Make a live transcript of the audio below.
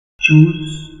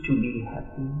Choose to be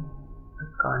happy, a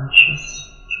conscious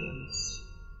choice.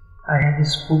 I have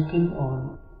spoken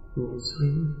on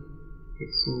misery,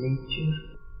 its nature,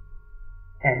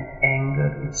 and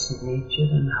anger, its nature,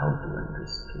 and how to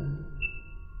understand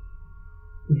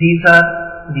it. These are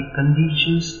the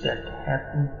conditions that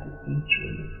happen to each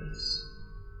one of us.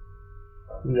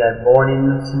 We are born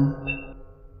innocent.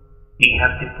 We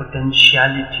have the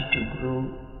potentiality to grow,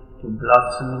 to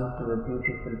blossom into a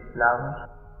beautiful flower.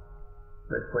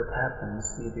 But what happens?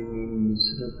 We remain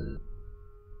miserable.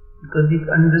 Because we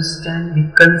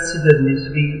consider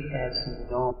misery as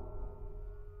normal,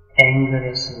 anger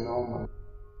as normal.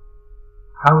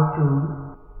 How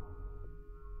to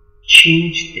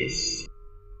change this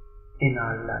in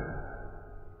our life?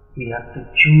 We have to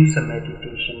choose a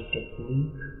meditation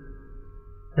technique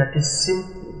that is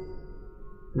simple,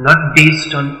 not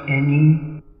based on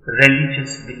any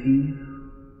religious belief,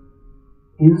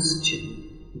 instead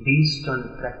based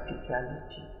on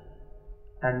practicality,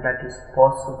 and that is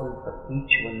possible for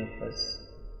each one of us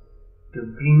to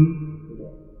bring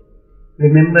that.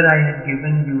 Remember, I had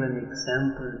given you an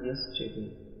example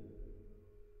yesterday,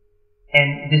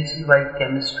 and this is why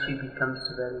chemistry becomes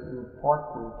very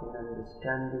important in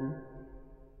understanding.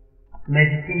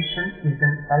 Meditation is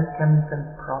an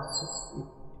alchemical process.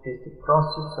 It is the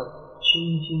process of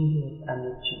changing your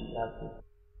energy level.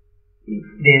 If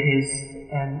there is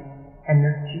an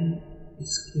energy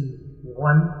scale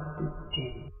 1 to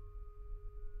 10,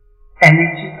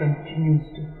 energy continues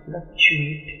to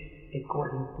fluctuate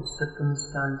according to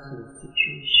circumstance and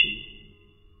situation.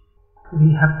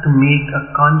 We have to make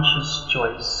a conscious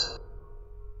choice.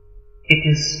 It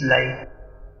is like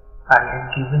I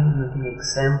have given you the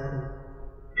example,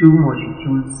 2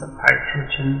 molecules of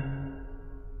hydrogen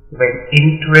when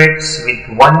interacts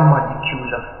with 1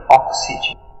 molecule of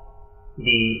oxygen.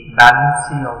 The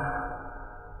balancing of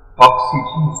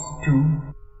oxygen is 2.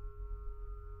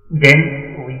 Then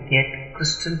we get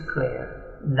crystal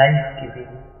clear,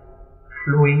 life-giving,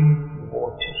 flowing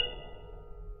water.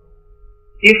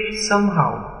 If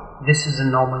somehow this is a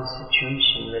normal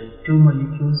situation when 2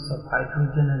 molecules of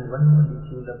hydrogen and 1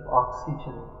 molecule of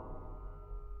oxygen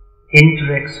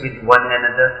interacts with one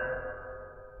another,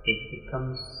 it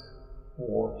becomes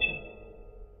water.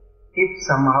 If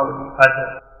somehow the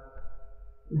other,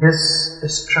 this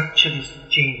structure is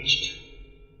changed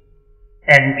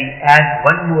and we add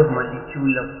 1 more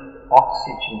molecule of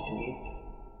oxygen to it,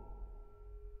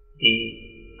 the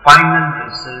final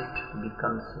result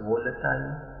becomes volatile,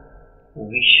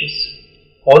 vicious,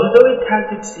 although it has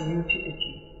its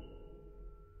utility.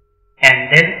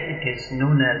 And then it is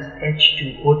known as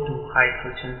H2O2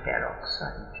 hydrogen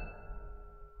peroxide.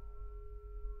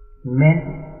 Men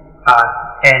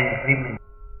and women.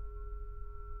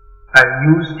 I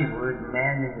use the word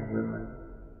man and woman.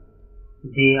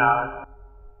 They are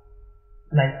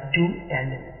like 2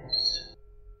 elements.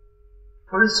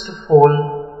 First of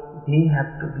all, they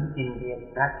have to be in their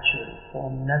natural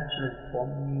form. Natural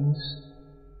form means,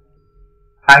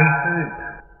 I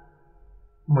heard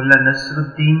Mullah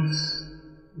Nasruddin's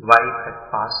wife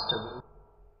had passed away.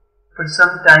 For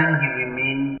some time he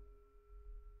remained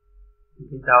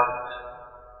without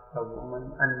a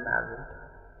woman, unmarried.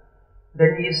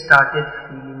 Then he started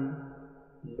feeling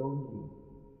lonely,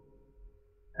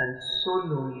 and so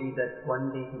lonely that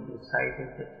one day he decided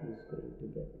that he is going to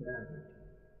get married.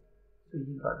 So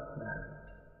he got married,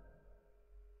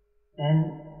 and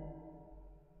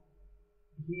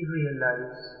he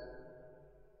realized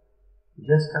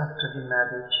just after the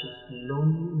marriage his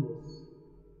loneliness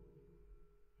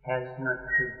has not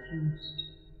reduced,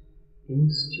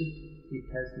 instead it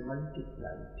has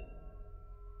multiplied.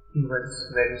 He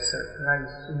was very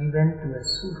surprised, so he went to a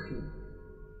Sufi.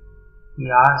 He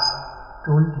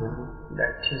told him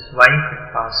that his wife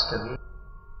had passed away.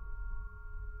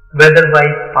 Whether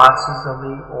wife passes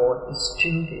away or is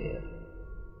still there,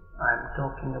 I am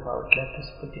talking about, let us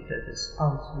put it as a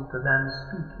spouse, because I am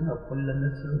speaking of Mullah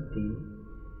Nasruddin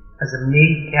as a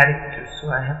male character, so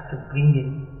I have to bring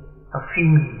in a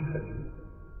female for you.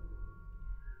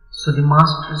 So the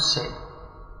master said,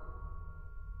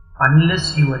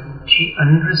 unless you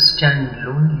understand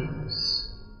loneliness,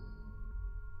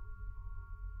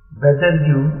 whether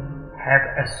you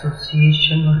have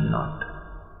association or not,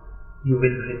 you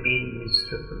will remain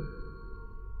miserable.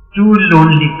 2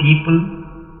 lonely people,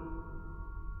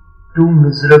 2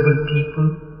 miserable people,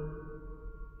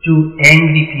 2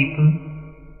 angry people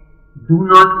do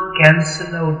not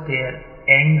cancel out their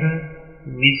anger,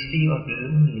 misery or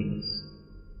loneliness.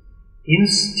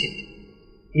 Instead,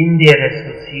 in their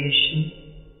association,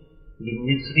 the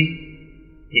misery,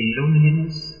 the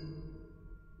loneliness,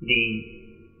 the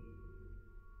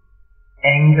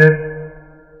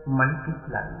anger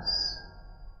multiplies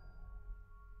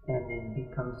and it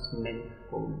becomes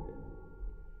manifold.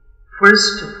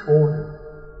 First of all,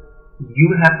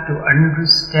 you have to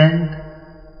understand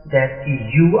that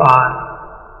you are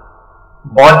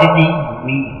bodily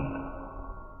male,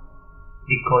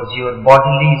 because your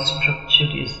bodily structure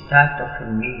is that of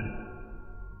a male.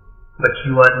 But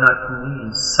you are not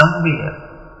male. Somewhere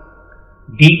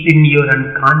deep in your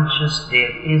unconscious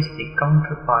there is the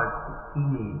counterpart of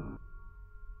female.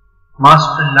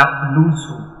 Master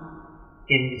Luzu,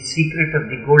 in The Secret of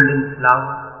the Golden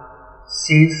Flower,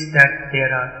 says that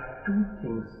there are two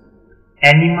things,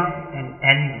 anima and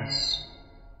animus,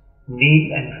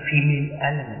 male and female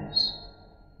elements.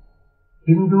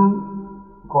 Hindu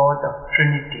god of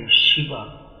Trinity, Shiva,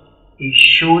 is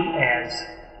shown as,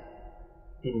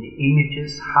 in the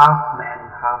images, half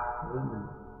man, half woman.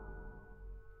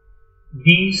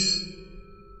 These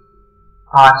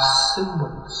are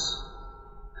symbols.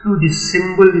 Through the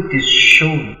symbol it is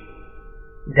shown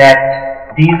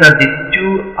that these are the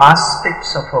two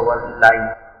aspects of our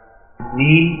life,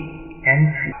 male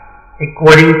and female.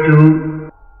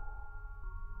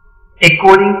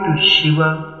 According to Shiva,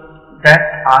 that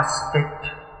aspect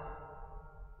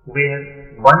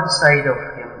where one side of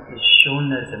him is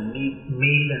shown as a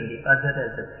male and the other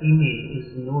as a female is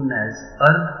known as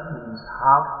Ardh, means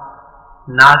half,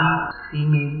 Nari,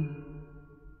 female,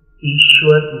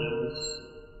 Ishwar means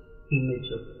image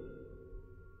of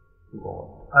God,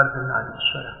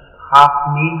 Ardhanarishwara, half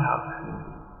male, half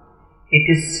female. It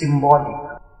is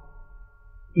symbolic.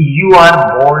 You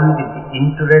are born with the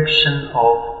interaction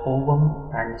of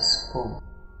ovum and sperm.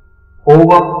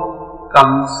 Ovum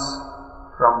comes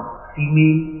from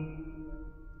female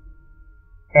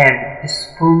and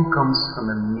sperm comes from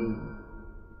a male.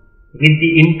 With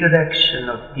the interaction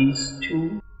of these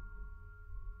two,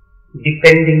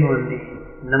 depending on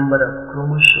the number of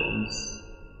chromosomes,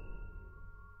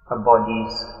 a body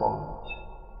is formed.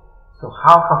 So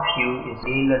half of you is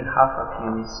male and half of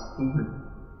you is female.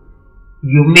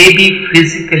 You may be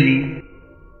physically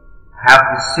have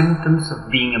the symptoms of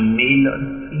being a male or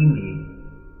a female,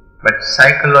 but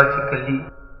psychologically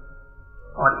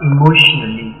or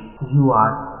emotionally you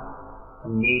are a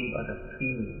male or a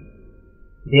female.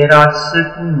 There are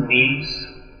certain males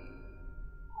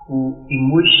who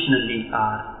emotionally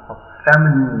are of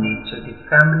feminine nature. The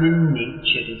feminine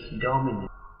nature is dominant.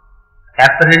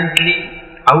 Apparently,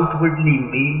 outwardly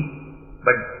male,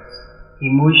 but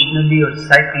emotionally or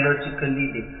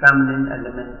psychologically the feminine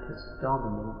element is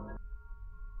dominant,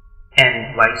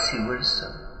 and vice versa.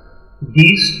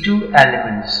 These two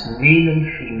elements, male and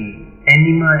female,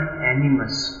 anima and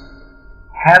animus,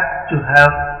 have to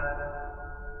have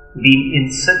been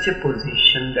in such a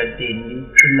position that they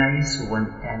neutralize one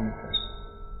another.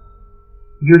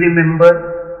 You remember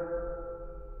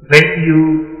when you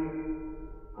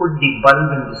put the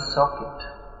bulb in the socket,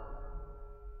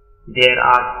 there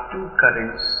are two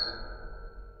currents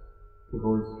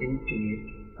goes into it,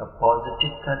 a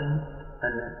positive current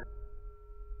and a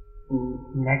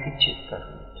negative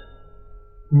current.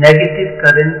 Negative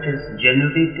current is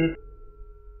generated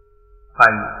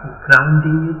by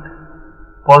grounding it.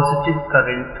 Positive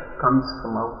current comes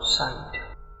from outside.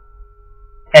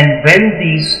 And when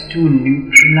these two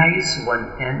neutralize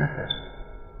one another,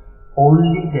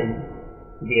 only then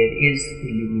there is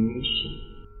illumination.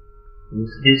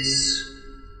 Is this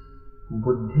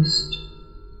Buddhist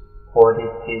or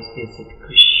is it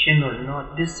Christian or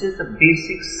not? This is a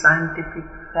basic scientific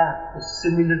fact. A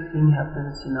similar thing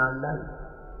happens in our life.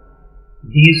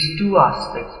 These two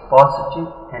aspects,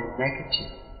 positive and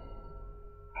negative,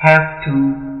 have to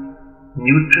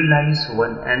neutralize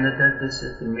one another. This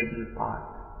is the middle part.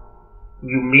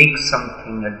 You make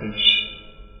something, a dish,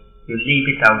 you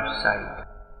leave it outside.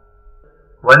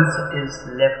 Once it is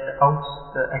left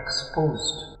out,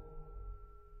 exposed,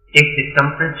 if the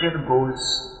temperature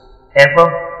goes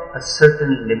above a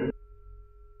certain limit,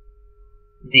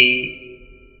 the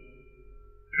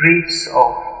trace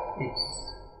of its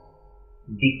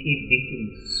decay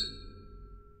begins.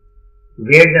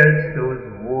 Where does those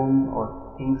worm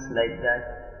or things like that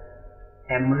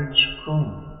emerge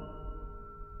from?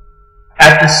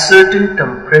 At a certain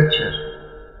temperature,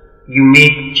 you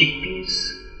make chickpeas,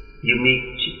 you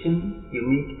make chicken, you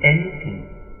make anything,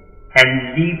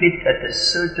 and leave it at a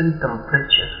certain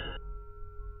temperature.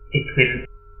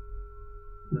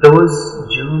 Those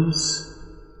germs,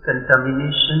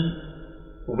 contamination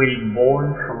will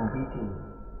born from within.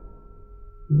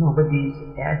 Nobody is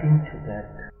adding to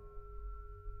that.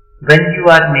 When you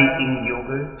are making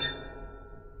yogurt,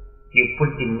 you put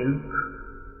the milk,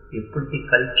 you put the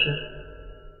culture.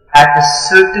 At a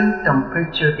certain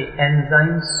temperature, the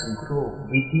enzymes grow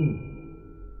within.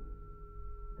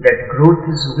 That growth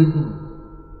is within.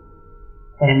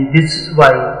 And this is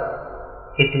why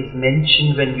it is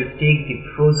mentioned when you take the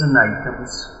frozen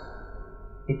items,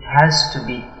 it has to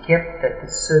be kept at a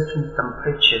certain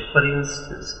temperature. For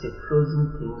instance, the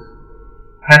frozen things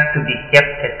have to be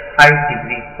kept at 5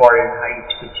 degrees Fahrenheit,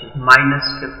 which is minus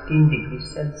 15 degrees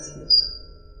Celsius.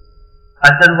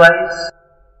 Otherwise,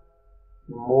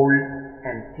 mold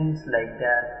and things like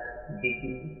that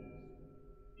begin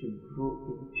to grow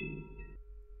into it.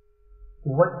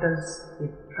 What does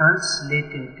it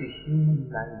translate into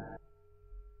human life?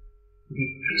 The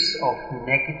traces of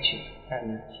negative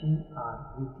energy are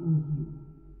within you.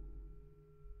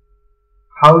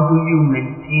 How do you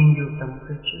maintain your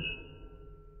temperature?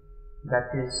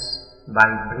 That is by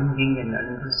bringing an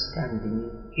understanding.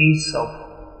 In case of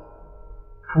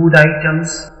food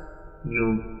items,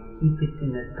 you keep it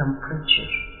in a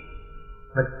temperature,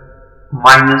 but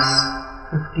minus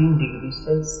 15 degrees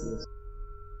Celsius.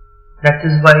 That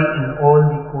is why in all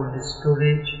the cold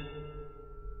storage,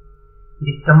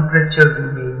 the temperature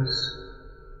remains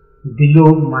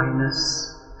below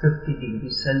minus 50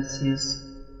 degrees Celsius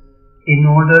in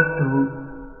order to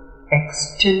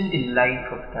extend the life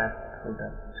of that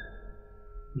product.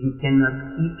 You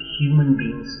cannot keep human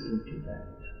beings into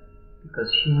that,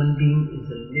 because human being is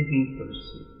a living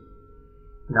person.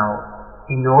 Now,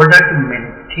 in order to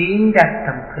maintain that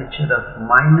temperature of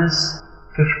minus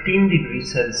 15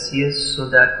 degrees Celsius so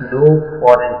that no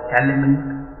foreign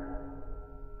element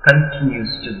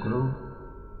continues to grow,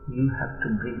 you have to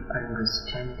bring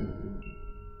understanding into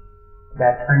it.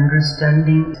 That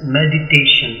understanding is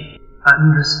meditation.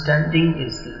 Understanding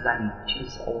is light,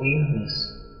 is awareness.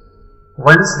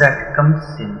 Once that comes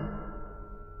in,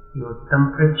 your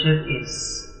temperature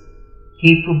is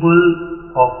capable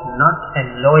of not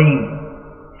allowing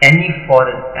any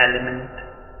foreign element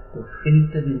to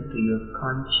filter into your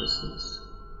consciousness.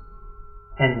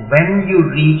 And when you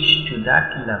reach to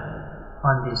that level,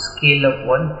 on the scale of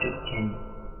 1 to 10,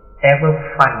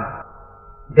 ever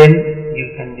 5, then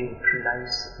you can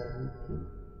neutralize everything.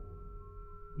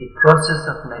 The process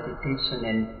of meditation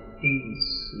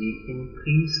entails we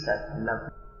increase that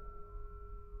level.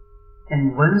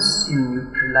 And once you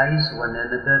neutralize one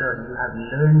another, or you have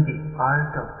learned the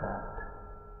art of that,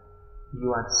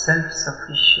 you are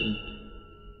self-sufficient.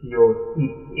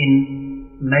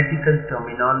 In medical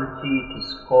terminology, it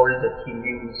is called that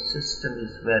immune system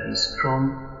is very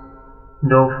strong.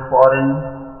 No foreign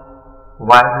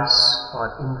virus or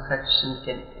infection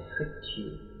can affect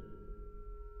you.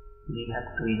 We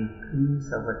have to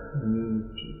increase our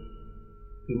immunity,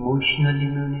 emotional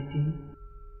immunity,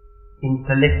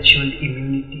 intellectual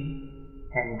immunity,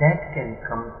 and that can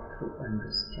come through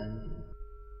understanding.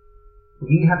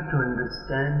 We have to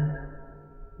understand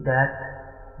that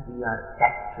we are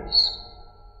actors.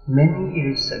 Many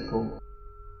years ago,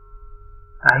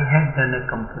 I had done a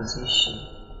composition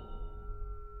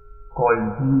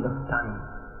called Wheel of Time.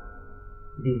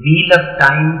 The wheel of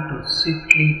time too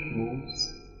swiftly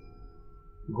moves,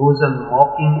 goes on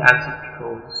mocking as it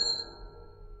rolls.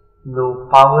 No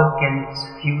power can its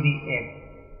fury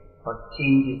ebb or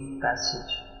change its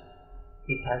passage.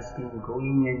 It has been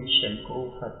going and shall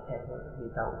go forever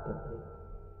without a break.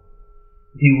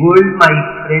 The world,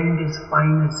 my friend, is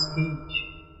fine a stage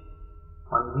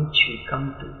on which we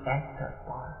come to act our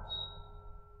parts.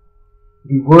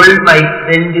 The world, my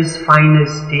friend, is fine a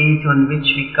stage on which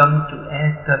we come to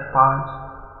act our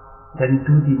parts. Then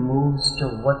do the most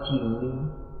of what ye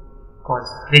may, cause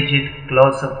frigid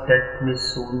claws of death may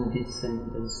soon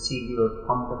descend and seal your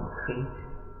humble fate.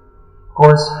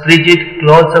 Cause frigid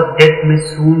claws of death may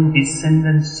soon descend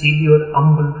and seal your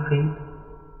humble fate.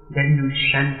 Then you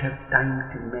shan't have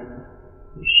time to mend,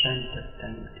 you shan't have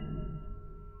time to mend.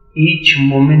 Each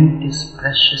moment is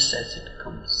precious as it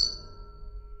comes.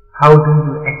 How do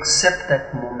you accept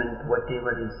that moment?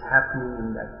 Whatever is happening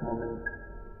in that moment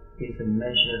is a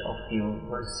measure of your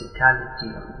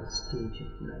versatility on the stage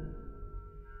of life.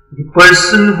 The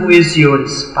person who is your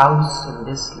spouse in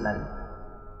this life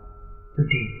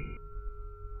today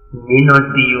may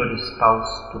not be your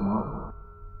spouse tomorrow.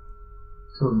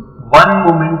 So one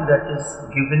moment that is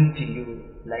given to you,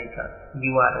 like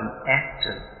you are an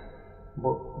actor.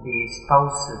 Both the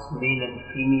spouses, male and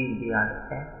female, they are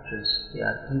actors. They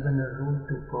are given a role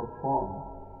to perform.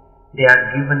 They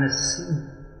are given a scene.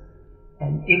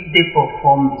 And if they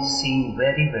perform the scene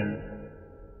very well,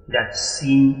 that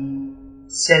scene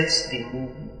sells the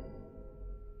movie.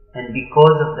 And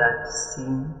because of that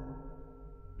scene,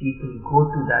 people go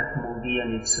to that movie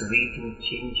and its rating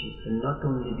changes, and not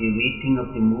only the rating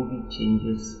of the movie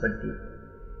changes, but the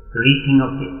rating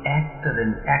of the actor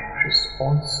and actress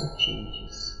also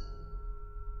changes.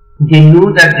 They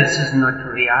know that this is not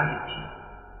reality,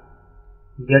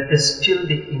 yet still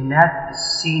they enact the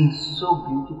scene so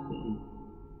beautifully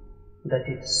that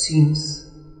it seems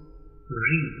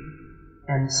real,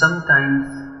 and sometimes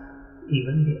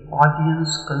even the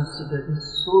audience considers it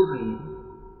so real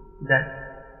that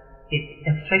it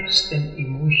affects them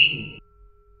emotionally.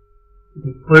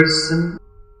 The person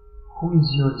who is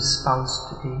your spouse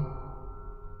today,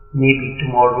 maybe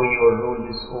tomorrow your role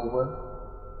is over.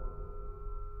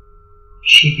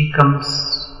 She becomes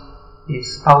the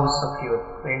spouse of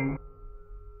your friend.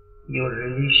 Your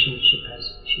relationship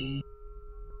has changed.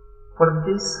 For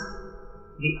this,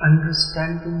 the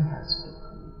understanding has to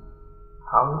come.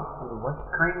 How and what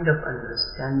kind of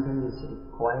understanding is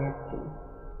required to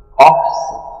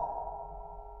offset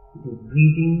the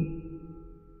breeding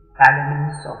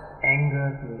elements of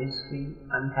anger, misery,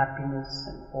 unhappiness,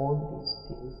 and all these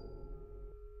things?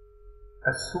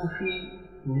 A Sufi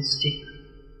mystic,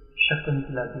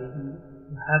 Shakuntala Devi,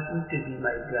 who happened to be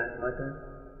my grandmother,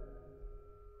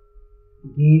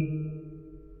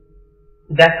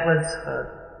 that was her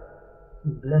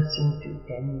blessing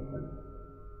to anyone.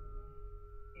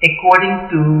 According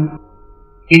to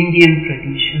Indian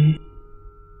tradition,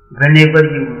 whenever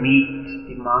you meet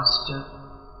the master,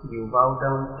 you bow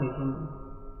down to him,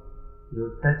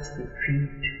 you touch the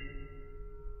feet.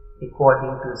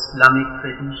 According to Islamic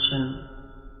tradition,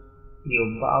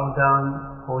 you bow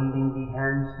down holding the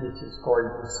hands. This is called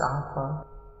musafa.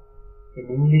 In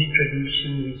English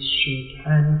tradition, we shake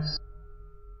hands.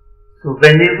 So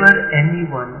whenever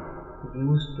anyone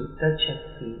used to touch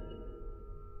her feet,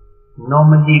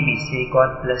 normally we say,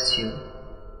 God bless you,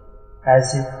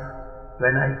 as if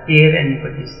when I hear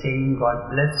anybody saying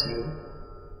God bless you,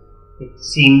 it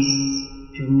seems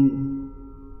to me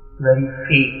very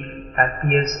fake,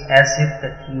 appears as if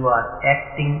that you are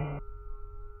acting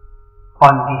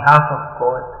on behalf of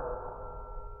God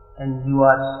and you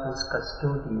are His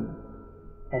custodian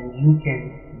and you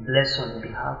can bless on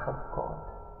behalf of God.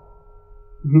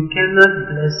 You cannot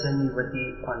bless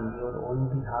anybody on your own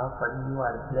behalf, and you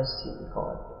are blessing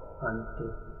God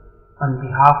on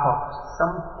behalf of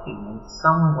something and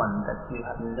someone that you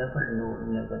have never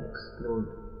known, never explored.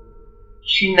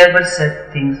 She never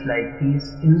said things like these.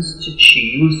 Instead, she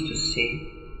used to say,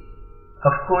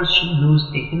 of course she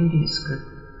used the Hindi script,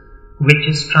 which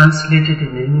is translated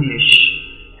in English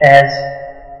as,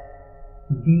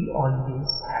 be always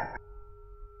happy.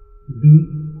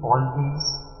 Be always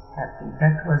happy.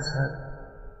 That was her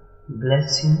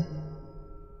blessing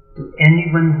to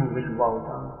anyone who will bow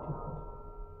down to her.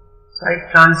 So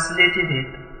I translated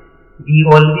it, be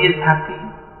always happy.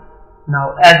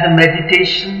 Now as a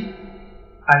meditation,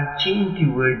 I change the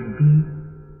word be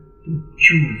to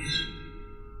choose.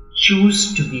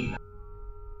 Choose to be happy.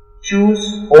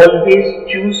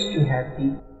 Always choose to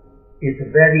happy is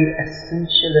a very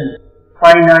essential and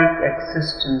finite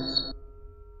existence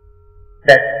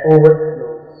that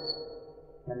overflows,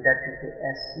 and that is the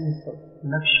essence of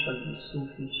Nakshbandi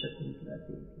Sufi Shakuntala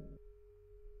Devi.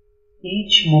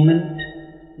 Each moment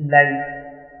life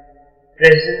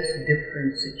presents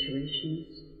different situations,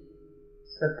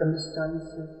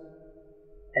 circumstances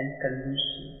and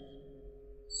conditions.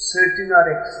 Certain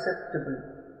are acceptable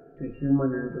to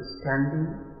human understanding,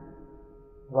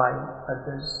 while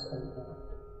others are not.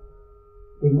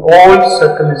 In all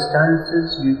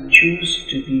circumstances, you choose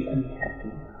to be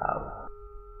unhappy. How?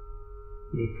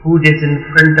 The food is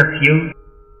in front of you,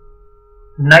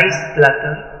 nice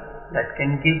platter that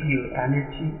can give you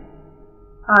energy.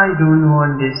 I don't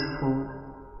want this food.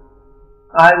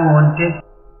 I wanted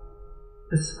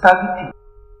the spaghetti.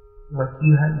 What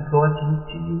you have brought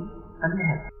into you,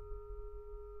 unhappy.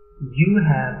 You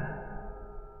have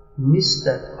missed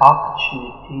that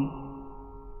opportunity,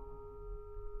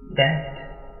 that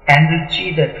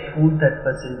energy, that food that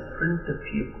was in front of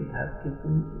you could have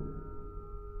given you.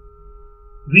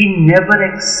 We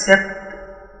never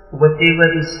accept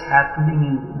whatever is happening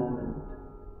in the moment.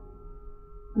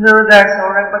 No, that's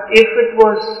alright, but if it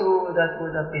was so, that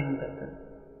would have been better.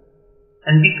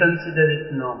 And we consider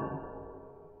it normal.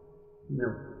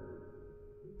 No,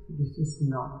 this is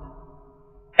not.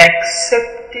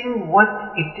 Accepting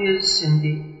what it is in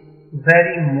the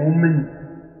very moment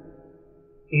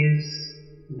is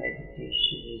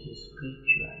meditation, is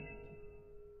spirituality,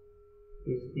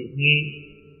 is the way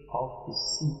of the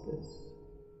seekers.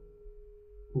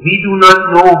 We do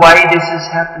not know why this is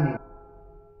happening,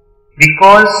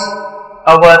 because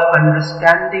our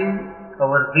understanding,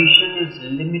 our vision is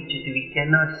limited. We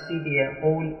cannot see the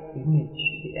whole image,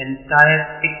 the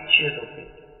entire picture of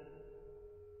it,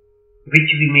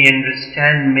 which we may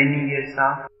understand many years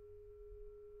after.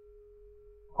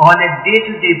 On a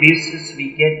day-to-day basis,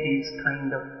 we get these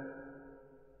kind of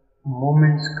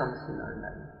moments comes in our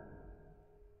life.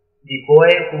 The boy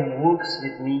who works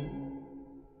with me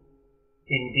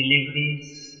in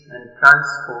deliveries and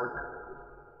transport,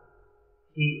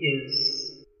 he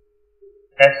is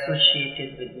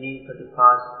associated with me for the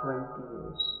past 20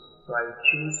 years. So I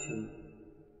choose him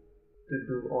to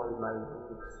do all my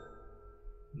works.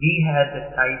 We had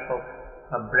a type of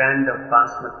a brand of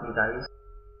basmati rice.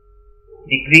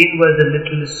 The grain was a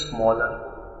little smaller.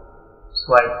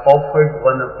 So I offered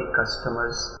one of the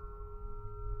customers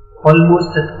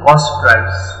almost at cost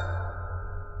price,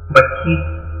 but he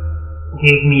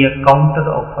gave me a counter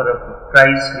offer of a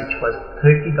price which was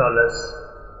 $30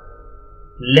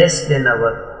 less than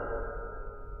our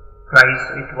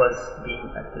price. It was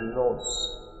being at a loss.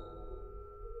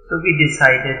 So we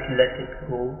decided to let it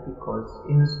go, because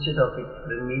instead of it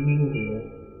remaining there,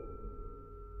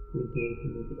 we gave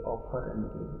him the offer and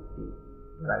gave the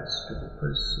rice to the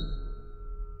person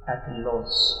at a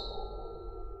loss.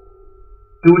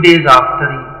 2 days after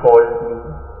he called me,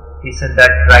 he said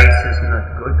that rice is not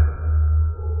good.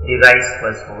 The rice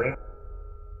was wet.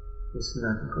 It's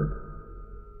not good.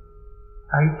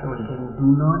 I told him, do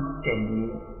not tell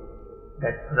me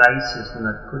that rice is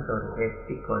not good or wet,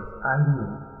 because I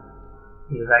know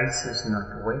the rice is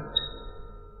not wet.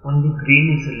 Only grain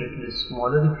is a little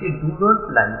smaller. If you do not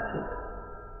like it,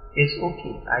 it's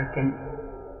okay. I can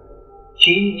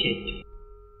change it,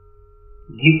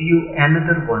 give you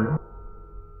another one.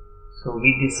 So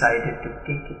we decided to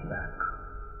take it back.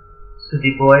 So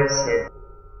the boy said,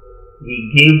 we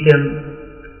gave them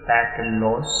at a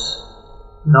loss.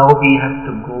 Now we have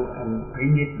to go and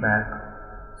bring it back.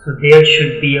 So there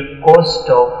should be a cost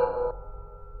of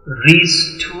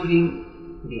restoring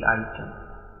the item.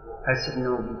 I said,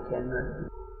 no, we cannot do.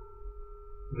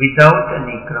 Without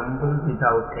any grumble,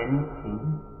 without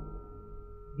anything,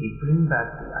 we bring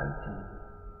back the item.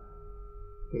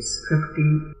 It's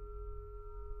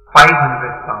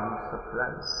 500 pounds of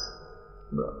rice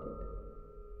brought it.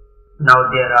 Now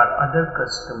there are other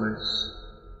customers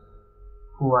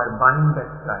who are buying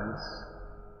that rice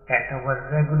at our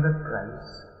regular price,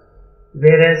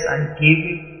 whereas I gave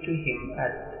it to him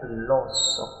at a loss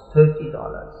of $30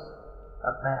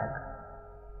 a bag.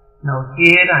 Now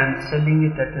here I am selling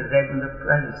it at a regular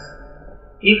price.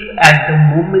 If at the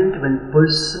moment when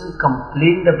person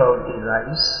complained about the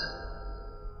rice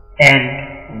and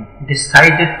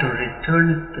decided to return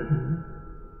it to me,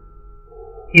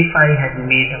 if I had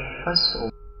made a fuss over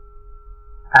it,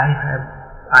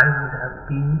 I would have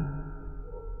been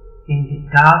in the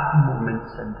dark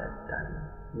moments at that time,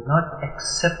 not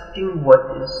accepting what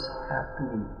is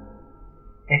happening.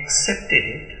 Accepted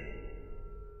it.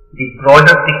 The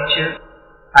broader picture,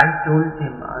 I told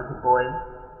him, the boy,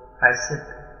 I said,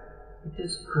 it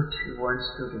is good, he wants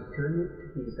to return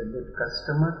it, he is a good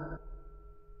customer,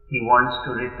 he wants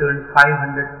to return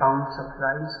 500 pounds of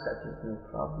rice, that is no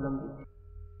problem with it.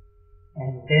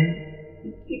 And then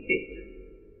we keep it.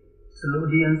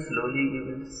 Slowly and slowly we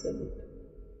will sell it.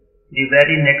 The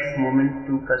very next moment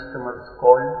 2 customers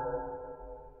called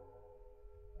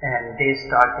and they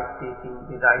started taking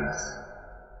the rice.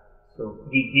 So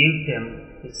we gave them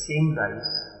the same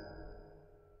rice,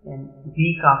 and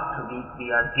week after week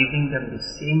we are giving them the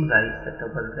same rice at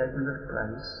our regular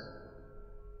price.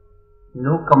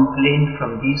 No complaint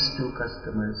from these 2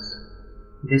 customers.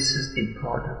 This is the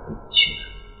broader picture.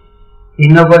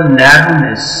 In our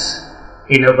narrowness,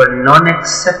 in our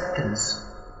non-acceptance,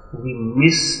 we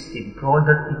miss the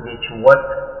broader image,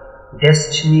 what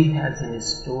destiny has in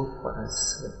store for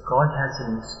us, what God has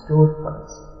in store for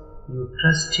us. You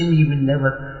trust Him, He will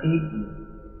never fail you.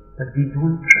 But we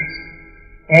don't trust.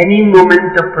 Any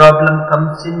moment a problem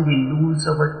comes in, we lose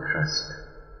our trust.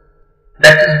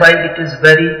 That is why it is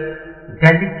very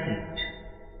delicate.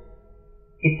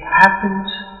 It happened.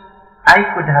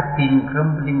 I could have been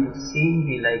grumbling the same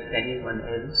way like anyone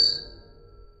else,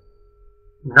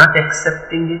 not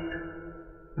accepting it,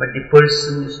 but the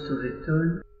person is to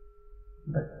return,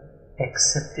 but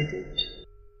accepted it.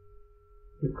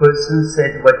 The person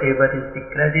said, whatever is the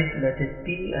credit, let it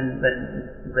be, and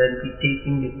when we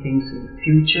taking the things in the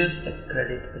future, that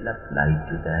credit will apply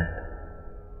to that.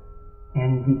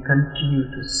 And we continue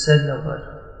to sell our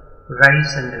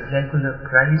rice at a regular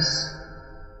price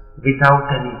without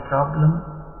any problem.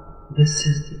 This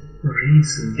is the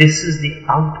reason, this is the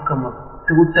outcome of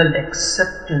total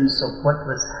acceptance of what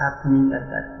was happening at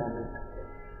that moment.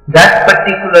 That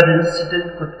particular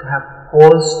incident could have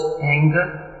caused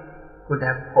anger, could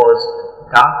have caused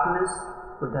darkness,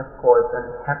 could have caused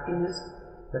unhappiness,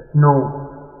 but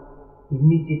no,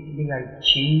 immediately I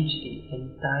changed the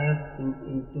entire thing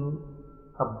into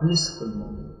a blissful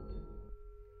moment.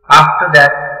 After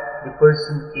that, the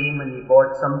person came and he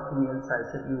bought something else.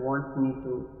 I said, you want me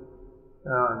to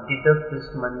deduct this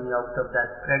money out of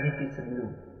that credit? He said,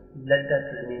 no, let that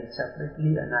remain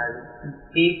separately and I will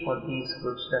pay for these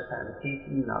goods that I am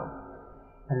taking now.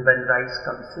 And when rice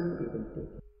comes in, we will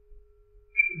take it.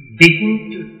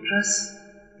 Begin to trust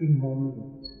the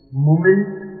moment. Moment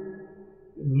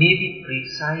may be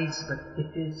precise, but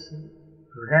it is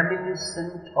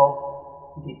reminiscent of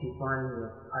the divine,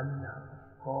 of Allah,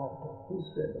 of God, of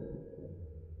whosoever you are.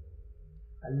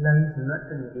 Allah is not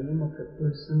a name of a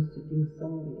person sitting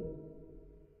somewhere.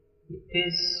 It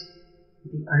is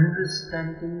the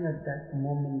understanding at that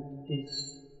moment. It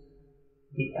is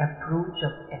the approach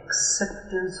of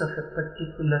acceptance of a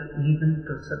particular event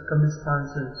or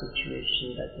circumstance and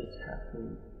situation that is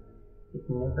happening. It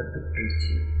never betrays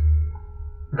you.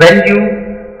 When you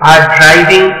are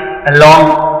driving along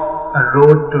a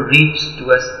road to reach to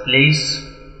a place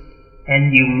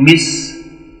and you miss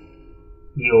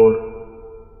your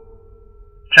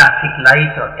traffic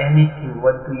light or anything,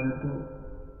 what do?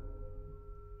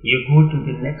 You go to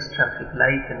the next traffic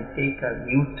light and take a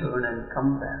U-turn and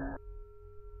come back.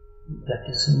 That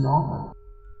is normal.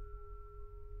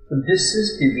 So this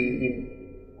is the way in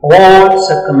all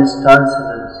circumstances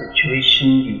and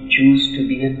situations you choose to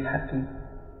be unhappy.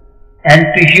 And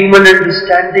to human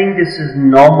understanding this is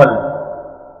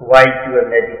normal, while to a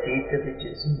meditator it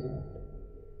is not.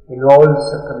 In all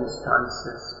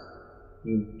circumstances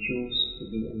you choose to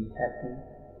be unhappy.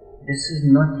 This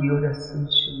is not your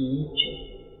essential nature.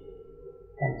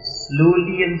 And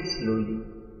slowly,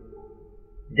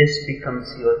 this becomes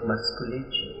your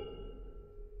musculature,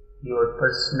 your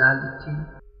personality.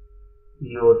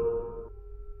 You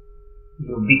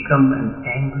become an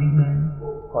angry man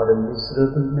or a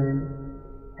miserable man.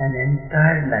 An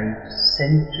entire life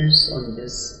centers on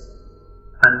this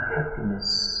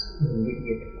unhappiness in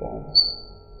myriad forms.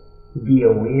 Be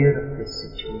aware of this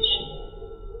situation,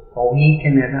 how we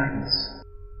can arise.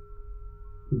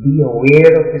 Be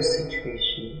aware of this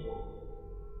situation,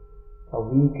 how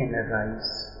we can arise.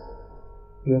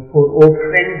 Therefore, O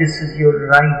friend, this is your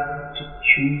right to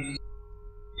choose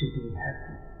to be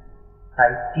happy. I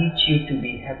teach you to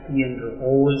be happy under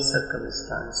all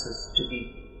circumstances, to be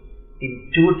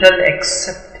in total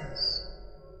acceptance,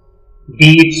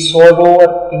 be it sorrow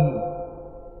or pain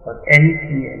or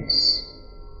anything else.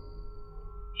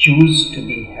 Choose to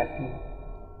be happy.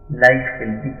 Life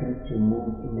will begin to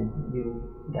move in a new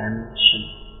dimension.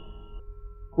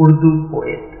 Urdu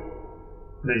poet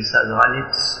Mirza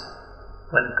Ghalib's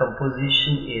one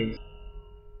composition is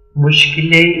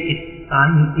मुश्किलें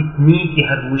आई इतनी कि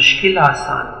हर मुश्किल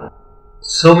आसान हो.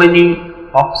 So many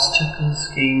obstacles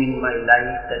came in my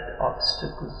life that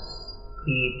obstacles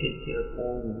created their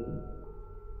own way.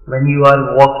 When you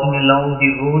are walking along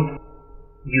the road,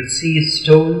 you see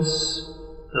stones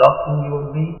blocking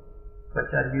your way.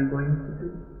 What are you going to do?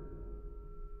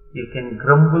 You can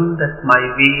grumble that my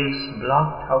way is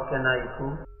blocked, how can I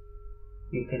go?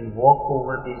 You can walk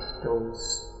over these stones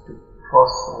to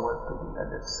cross over to the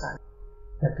other side.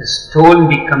 That the stone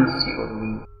becomes your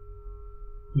way.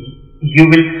 You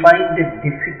will find it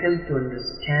difficult to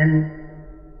understand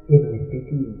in the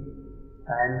beginning.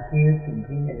 I am here to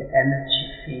bring an energy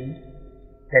field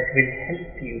that will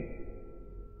help you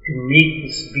to make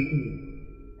this beginning.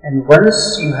 And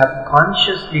once you have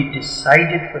consciously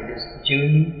decided for this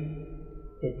journey,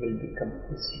 it will become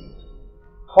easier.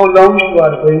 How long you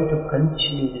are going to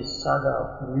continue this saga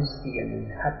of misery and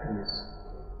unhappiness?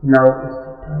 Now is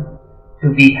the time.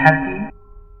 To be happy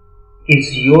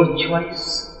is your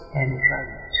choice and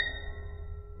right.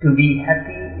 To be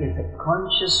happy is a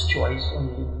conscious choice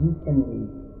only you can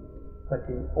make. But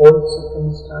in all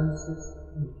circumstances,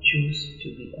 you choose to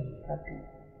be unhappy.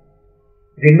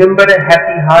 Remember, a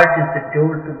happy heart is the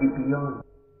door to the beyond,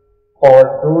 or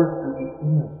door to the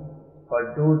inner, or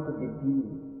door to the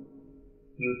being.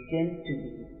 You tend to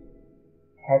be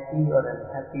happy or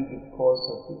unhappy because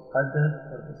of the other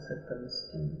or the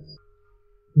circumstance.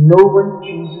 No one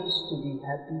chooses to be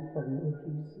happy for no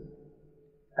reason.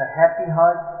 A happy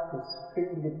heart is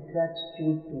filled with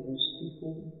gratitude towards the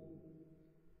whole.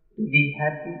 To be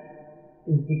happy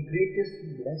is the greatest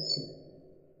blessing.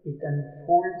 It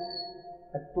unfolds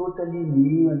a totally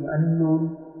new and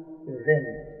unknown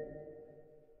realm.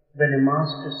 When a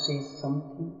master says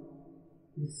something,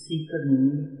 the seeker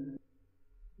needs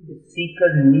The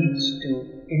seeker needs to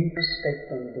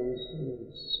introspect on those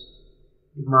words.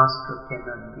 The master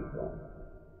cannot be wrong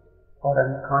or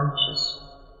unconscious.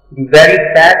 The very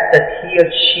fact that he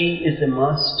or she is a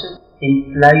master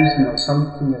implies now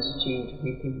something has changed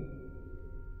within.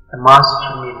 A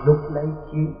master may look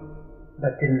like you,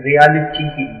 but in reality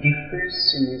he differs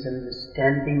in his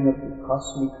understanding of the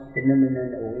cosmic phenomenon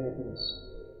awareness.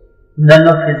 None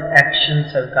of his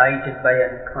actions are guided by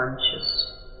unconscious.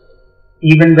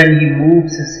 Even when he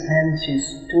moves his hands, he is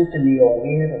totally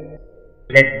aware of it.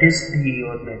 Let this be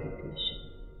your meditation.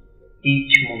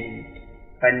 Each moment,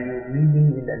 a new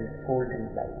meaning will unfold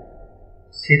in life.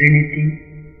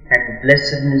 Serenity and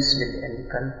blessedness will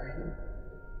engulf you.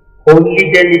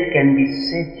 Only then it can be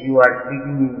said you are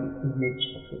living in the image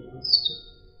of a master.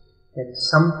 There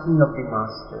is something of the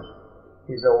master.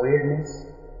 His awareness,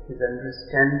 his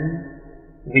understanding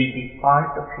will be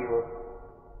part of your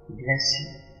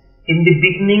blessing. In the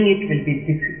beginning it will be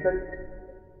difficult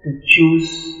to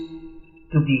choose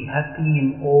to be happy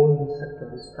in all the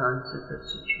circumstances or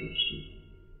situations.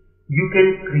 You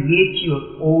can create your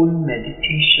own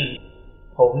meditation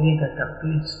a way that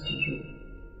appeals to you.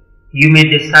 You may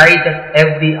decide that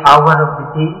every hour of the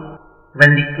day,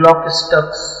 when the clock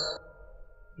strikes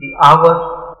the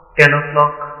hour, 10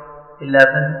 o'clock,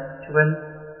 11, 12,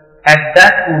 at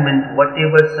that moment,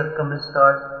 whatever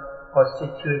circumstance or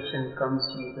situation comes,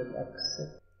 you will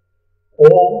accept.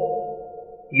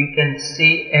 Or you can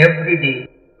say every day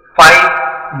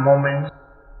 5 moments,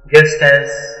 just as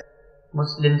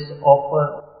Muslims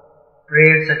offer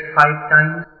prayers at 5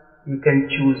 times. You can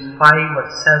choose 5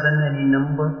 or 7, any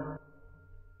number.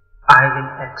 I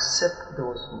will accept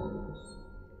those moments.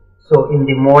 So in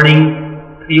the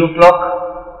morning, 3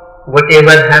 o'clock,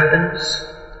 whatever happens,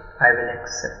 I will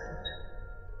accept it.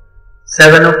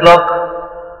 7 o'clock,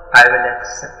 I will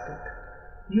accept it.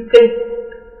 You can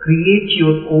create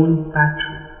your own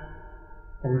pattern.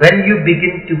 And when you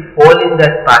begin to fall in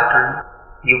that pattern,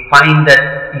 you find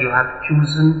that you have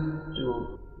chosen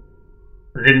to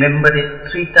remember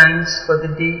it 3 times for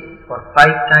the day, or 5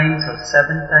 times, or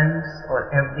 7 times, or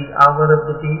every hour of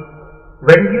the day.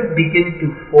 When you begin to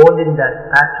fall in that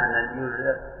pattern,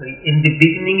 and in the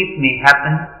beginning it may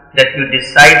happen that you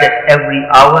decide that every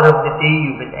hour of the day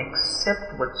you will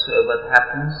accept whatsoever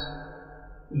happens,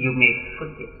 you may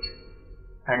forget.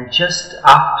 And just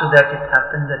after that it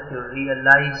happened that you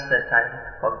realize that I had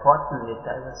forgotten it,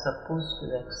 I was supposed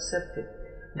to accept it.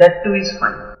 That too is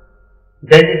fine.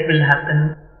 Then it will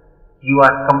happen, you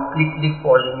are completely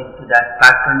falling into that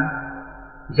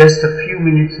pattern. Just a few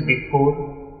minutes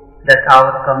before that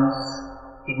hour comes,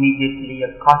 immediately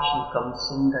a caution comes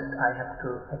in that I have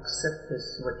to accept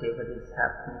this, whatever is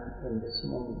happening in this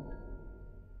moment.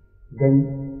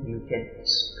 Then you can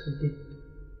spread it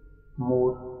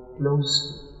more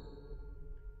closely.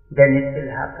 Then it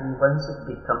will happen once it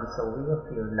becomes a way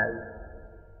of your life.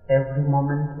 Every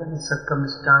moment when a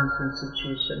circumstance and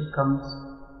situation comes,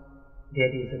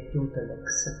 there is a total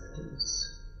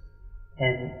acceptance.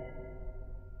 And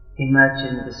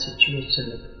imagine the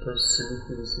situation of a person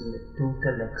who is in the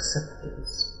total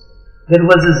acceptance. There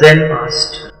was a Zen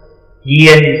master. He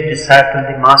and his disciple,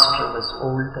 the master was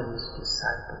old and his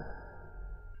disciple.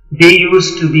 They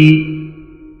used to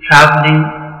be traveling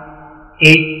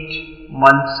 8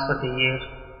 months for the year,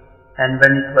 and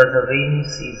when it was a rainy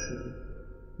season,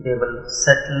 they will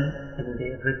settle and they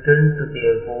return to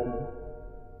their home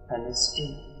and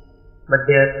stay. But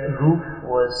their roof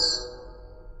was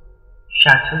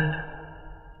shattered,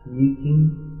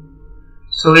 leaking.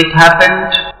 So it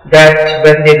happened that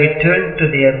when they returned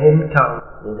to their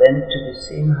hometown, they went to the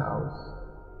same house.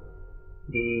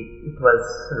 It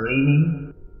was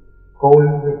raining,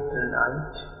 cold winter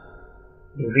night.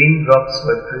 The raindrops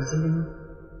were drizzling.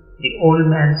 The old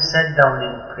man sat down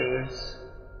in prayers,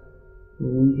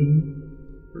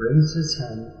 kneeling, raised his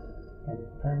hand and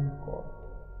thanked God.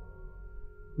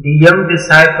 The young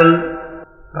disciple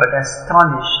got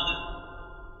astonished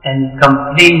and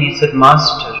complained. He said,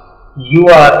 "Master, you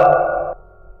are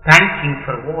thanking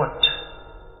for what?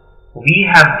 We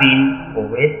have been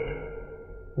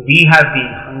wet, we have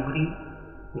been hungry,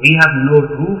 we have no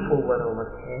roof over our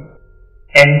head,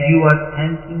 and you are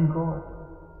thanking God."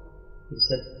 He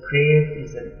said, prayer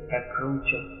is an approach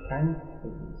of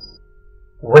thankfulness.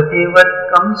 Whatever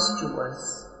comes to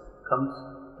us comes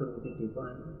through the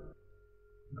divine.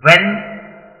 When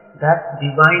that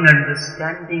divine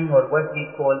understanding, or what we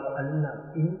call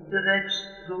Allah, interacts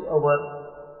through our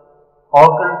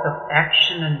organs of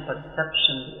action and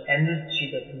perception, the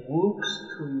energy that works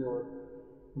through your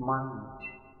mind,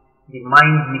 the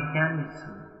mind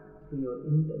mechanism, through your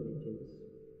intelligence,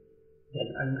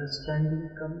 then understanding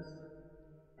comes,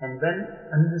 and when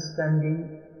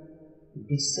understanding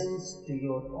descends to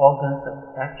your organs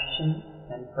of action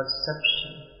and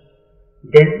perception,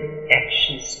 then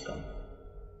actions come.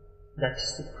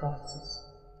 That's the process.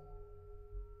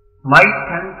 My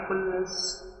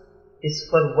thankfulness is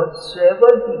for whatsoever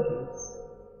He gives.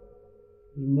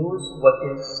 He knows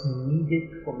what is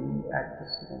needed for me at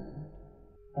this moment.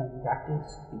 And that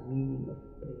is the meaning of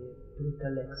prayer.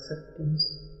 Total acceptance,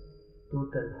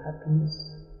 total happiness,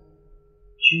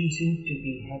 choosing to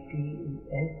be happy in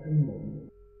every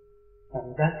moment.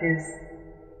 And that is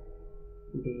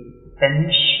the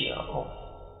panacea of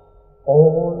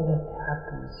all that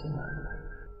happens in our life.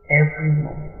 Every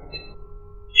moment.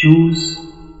 Choose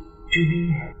to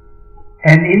be happy.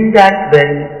 And in that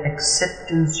very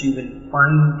acceptance you will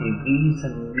find the ways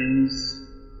and means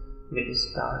will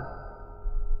start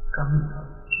coming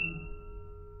out to you.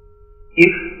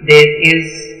 If there is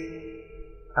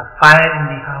a fire in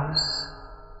the house,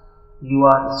 you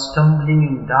are stumbling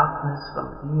in darkness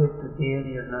from here to there,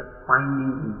 you are not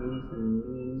finding the ways and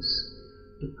means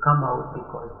to come out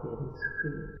because there is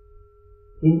fear.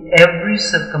 In every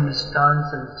circumstance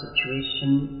and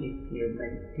situation, if you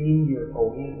maintain your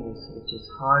awareness, which is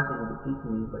hard in the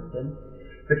beginning,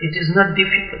 but it is not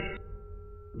difficult,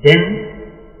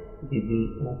 then the way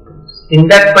opens. In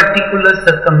that particular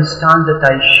circumstance that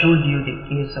I showed you, the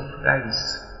case of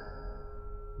rice,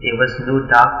 there was no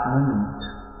dark moment.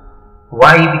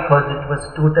 Why? Because it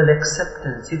was total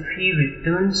acceptance. If he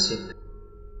returns it,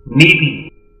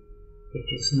 maybe it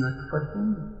is not for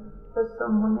him, for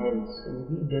someone else, and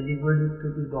he delivered it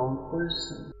to the wrong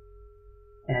person.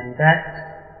 And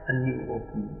that a new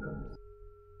opening comes.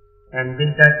 And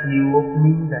with that new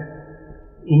opening, that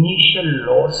initial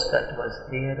loss that was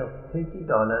there of $30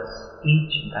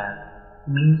 each bag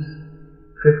means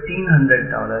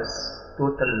 $1,500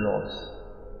 total loss.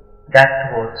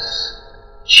 That was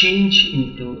changed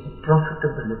into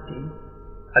profitability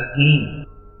again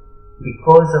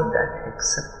because of that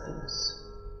acceptance.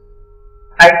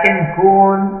 I can go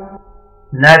on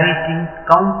narrating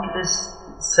countless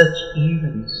such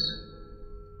events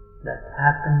that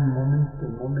happen moment to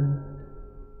moment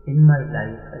in my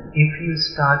life, and if you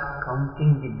start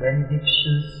counting the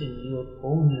benedictions in your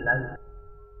own life,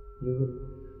 you will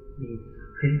be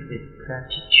filled with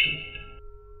gratitude.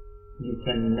 You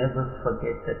can never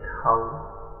forget that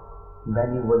how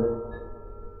benevolent,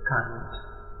 kind,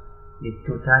 the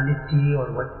totality or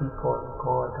what we call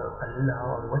God or Allah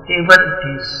or whatever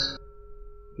it is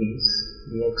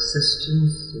the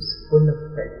existence is full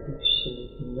of benediction.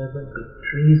 It never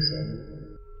betrays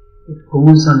anyone. It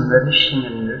goes on nourishing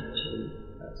and nurturing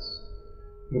us.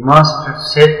 The Master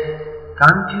said,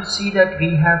 can't you see that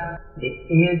we have the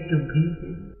air to breathe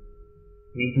in?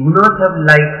 We do not have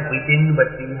light within,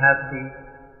 but we have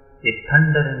the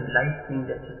thunder and lightning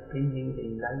that is bringing the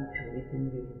light within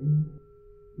the room.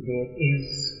 There is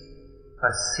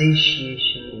a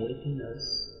satiation within us,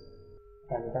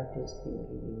 and that is the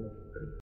meaning of prayer.